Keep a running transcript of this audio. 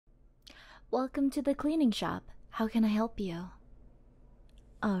Welcome to the cleaning shop. How can I help you?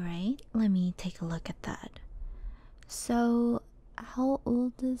 Alright, let me take a look at that. So, how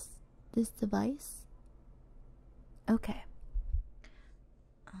old is this device? Okay.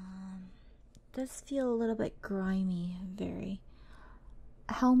 Does feel a little bit grimy, very.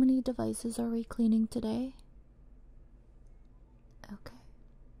 How many devices are we cleaning today? Okay.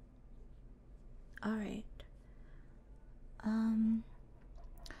 Alright.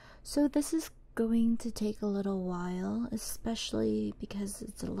 So this is going to take a little while, especially because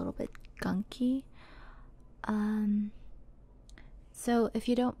it's a little bit gunky. So if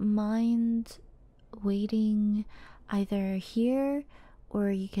you don't mind waiting either here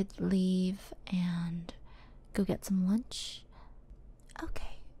or you could leave and go get some lunch.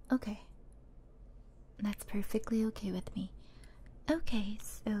 Okay. That's perfectly okay with me. Okay,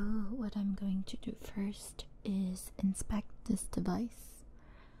 so what I'm going to do first is inspect this device.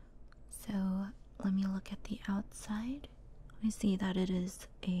 So let me look at the outside. I see that it is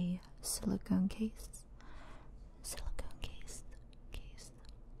a silicone case.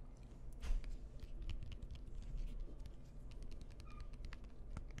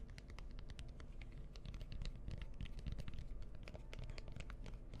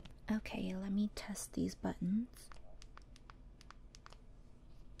 Okay, let me test these buttons.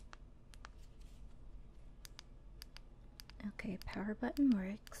 Okay, power button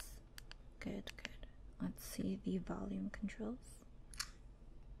works. Good. Let's see the volume controls.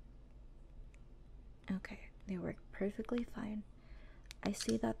 Okay, they work perfectly fine. I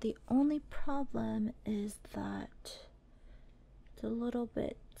see that the only problem is that it's a little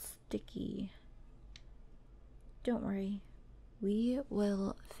bit sticky. Don't worry, we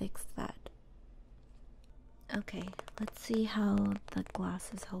will fix that. Okay, let's see how the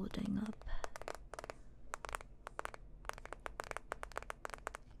glass is holding up.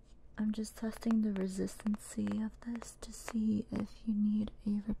 I'm just testing the resistancy of this to see if you need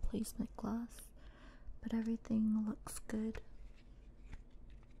a replacement glass, but everything looks good.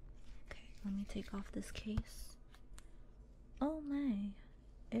 Okay, let me take off this case. Oh my,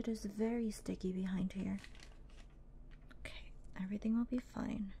 it is very sticky behind here. Okay, everything will be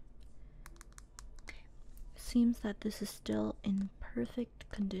fine. Okay, seems that this is still in perfect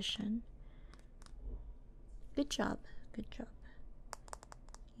condition. Good job.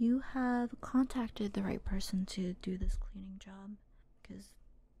 You have contacted the right person to do this cleaning job because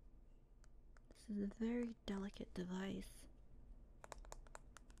this is a very delicate device.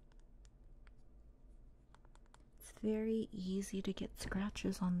 It's very easy to get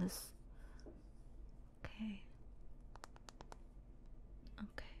scratches on this. Okay.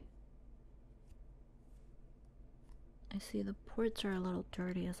 I see the ports are a little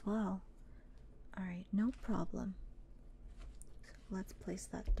dirty as well. Alright, no problem. So let's place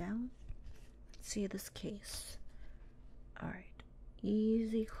that down. Let's see this case. Alright,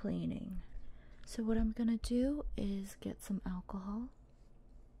 easy cleaning. So what I'm gonna do is get some alcohol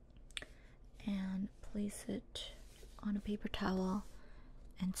and place it on a paper towel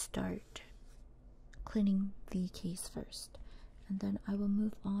and start cleaning the case first. And then I will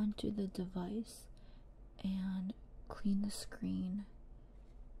move on to the device and clean the screen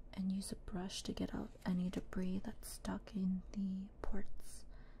and use a brush to get out any debris that's stuck in the ports.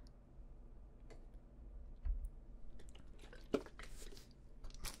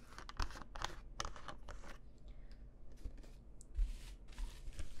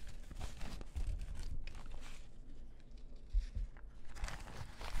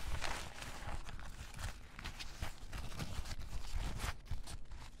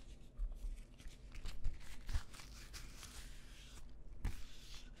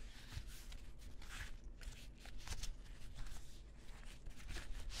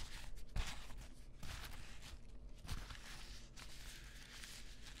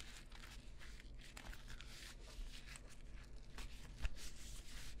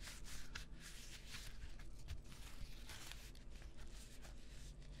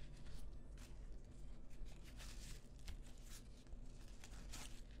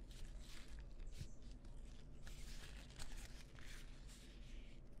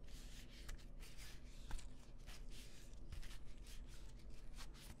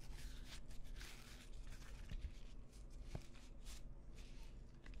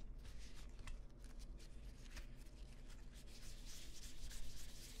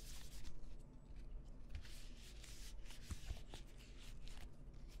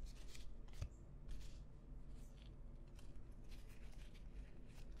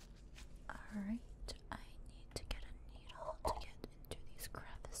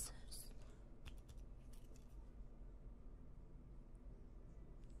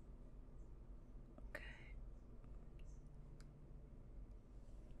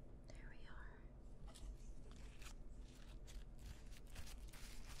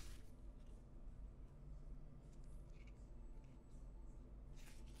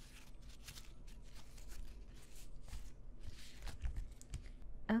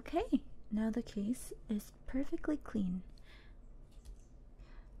 Okay, now the case is perfectly clean.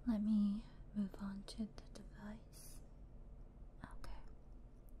 Let me move on to the device. Okay.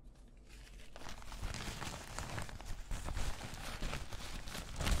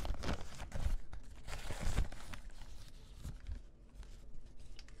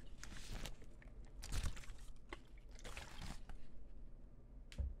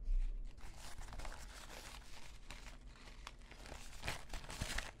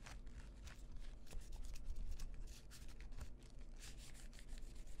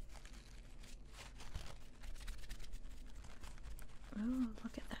 Oh,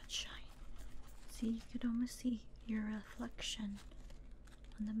 look at that shine. See, you could almost see your reflection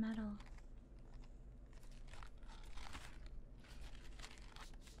on the metal.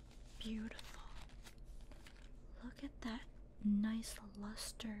 Beautiful. Look at that nice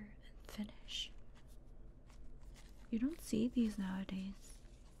luster and finish. You don't see these nowadays.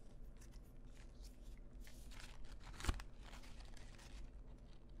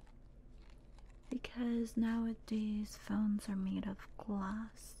 Because nowadays phones are made of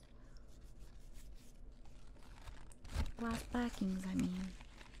glass. Glass backings, I mean.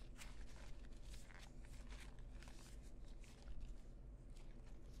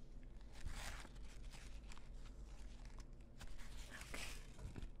 Okay,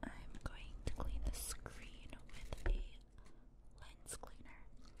 I'm going to clean the screen with a lens cleaner.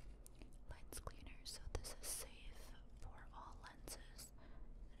 Lens cleaner, so this is safe for all lenses. And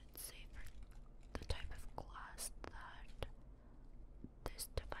it's safe for the type of glass that this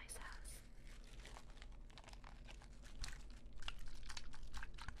device has.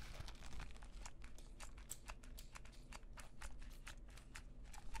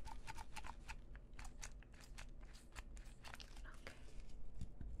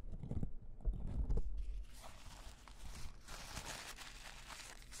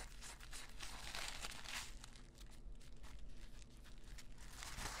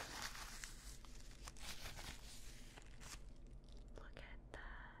 Look at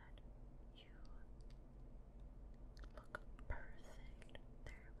that. You look perfect.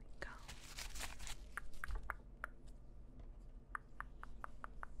 There we go.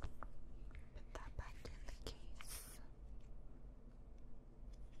 Put that back in the case.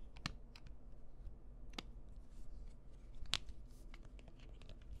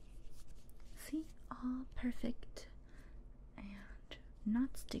 See, all perfect and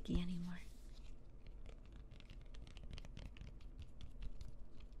not sticky anymore.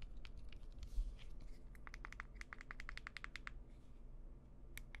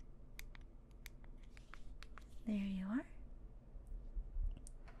 There you are.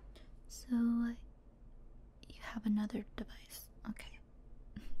 So, you have another device. Okay.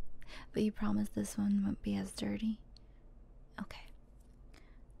 But you promise this one won't be as dirty? Okay.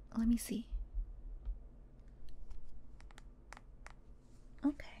 Let me see.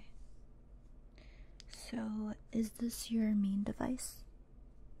 Okay. So, is this your main device?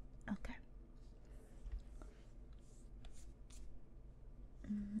 Okay.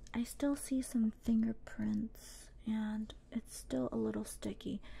 I still see some fingerprints and it's still a little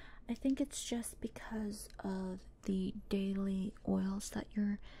sticky. I think it's just because of the daily oils that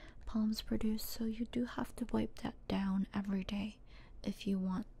your palms produce, so you do have to wipe that down every day if you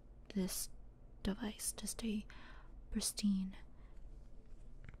want this device to stay pristine.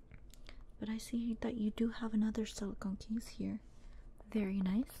 But I see that you do have another silicone case here. Very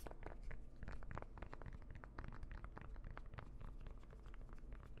nice.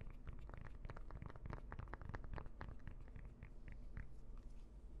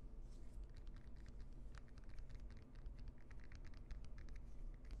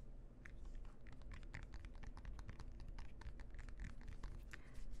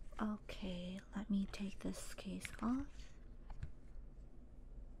 Okay, let me take this case off.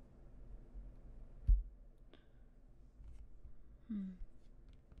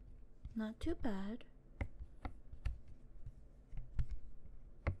 Not too bad.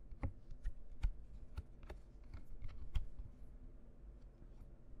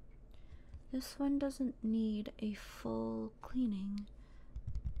 This one doesn't need a full cleaning,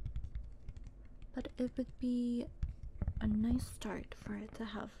 but it would be a nice start for it to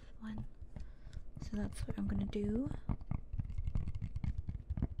have one. So that's what I'm gonna do.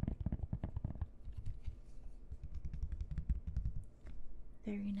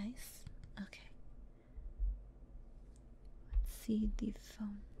 Very nice. Okay. Let's see the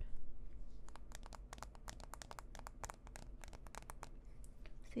phone.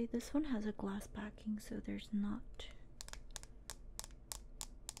 See, this one has a glass backing, so there's not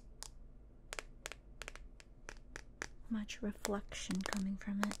much reflection coming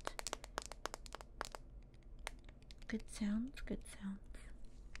from it. Good sounds, good sounds.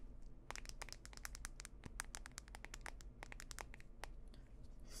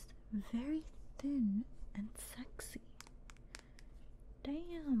 It's very thin and sexy.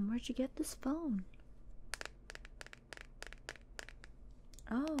 Damn, where'd you get this phone?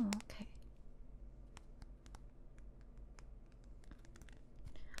 Oh, okay.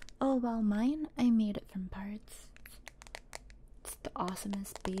 Oh, well, mine, I made it from parts. It's the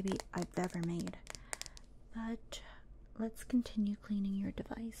awesomest baby I've ever made. But let's continue cleaning your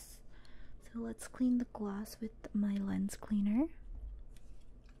device. So let's clean the glass with my lens cleaner.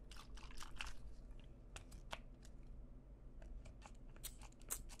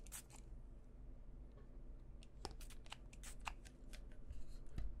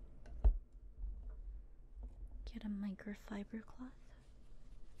 Get a microfiber cloth.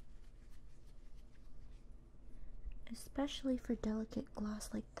 Especially for delicate glass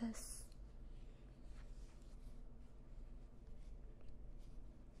like this.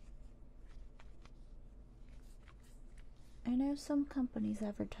 I know some companies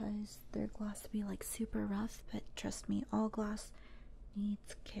advertise their glass to be like super rough, but trust me, all glass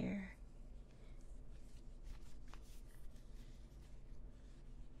needs care.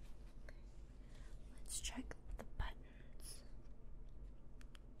 Okay. Let's check the buttons.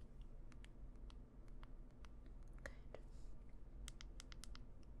 Good.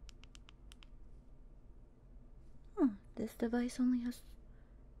 This device only has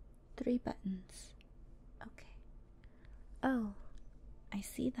 3 buttons. Okay. Oh, I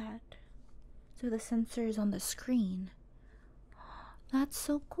see that. So the sensor is on the screen. That's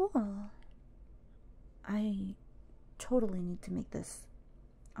so cool. I totally need to make this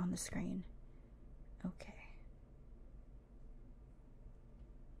on the screen. Okay.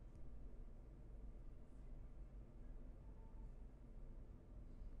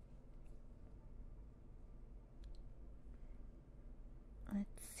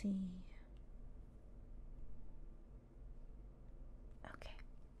 Let's see. Okay.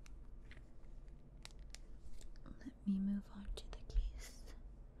 Let me move on to the case.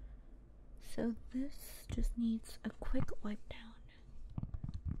 So this just needs a quick wipe down.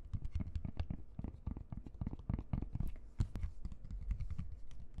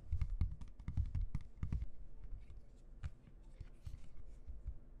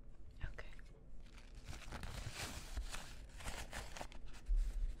 Okay.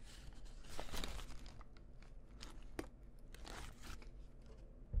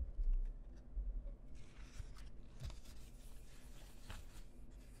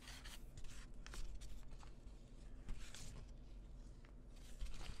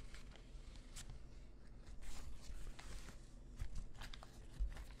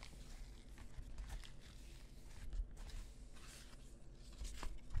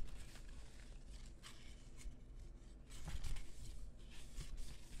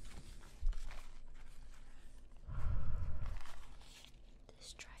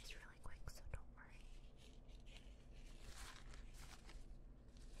 This dries really quick, so don't worry.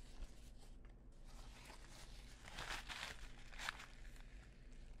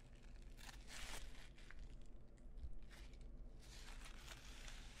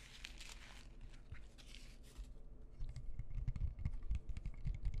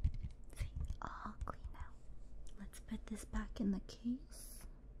 See, all clean now. Let's put this back in the case.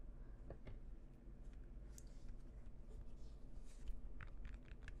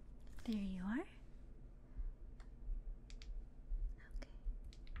 There you are. Okay.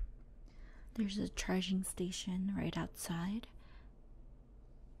 There's a charging station right outside.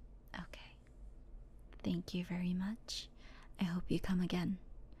 Okay. Thank you very much. I hope you come again.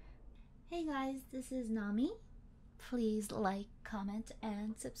 Hey guys, this is Nami. Please like, comment,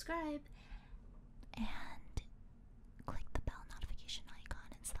 and subscribe. And click the bell notification icon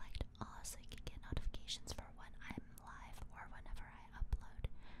and select all so you can get notifications for when I'm live or whenever I upload.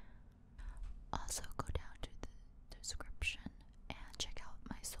 Also, go down to the description and check out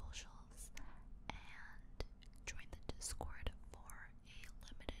my socials and join the Discord for a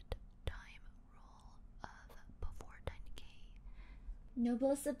limited time rule of before 10K.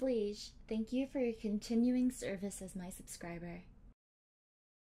 Noblesse oblige. Thank you for your continuing service as my subscriber.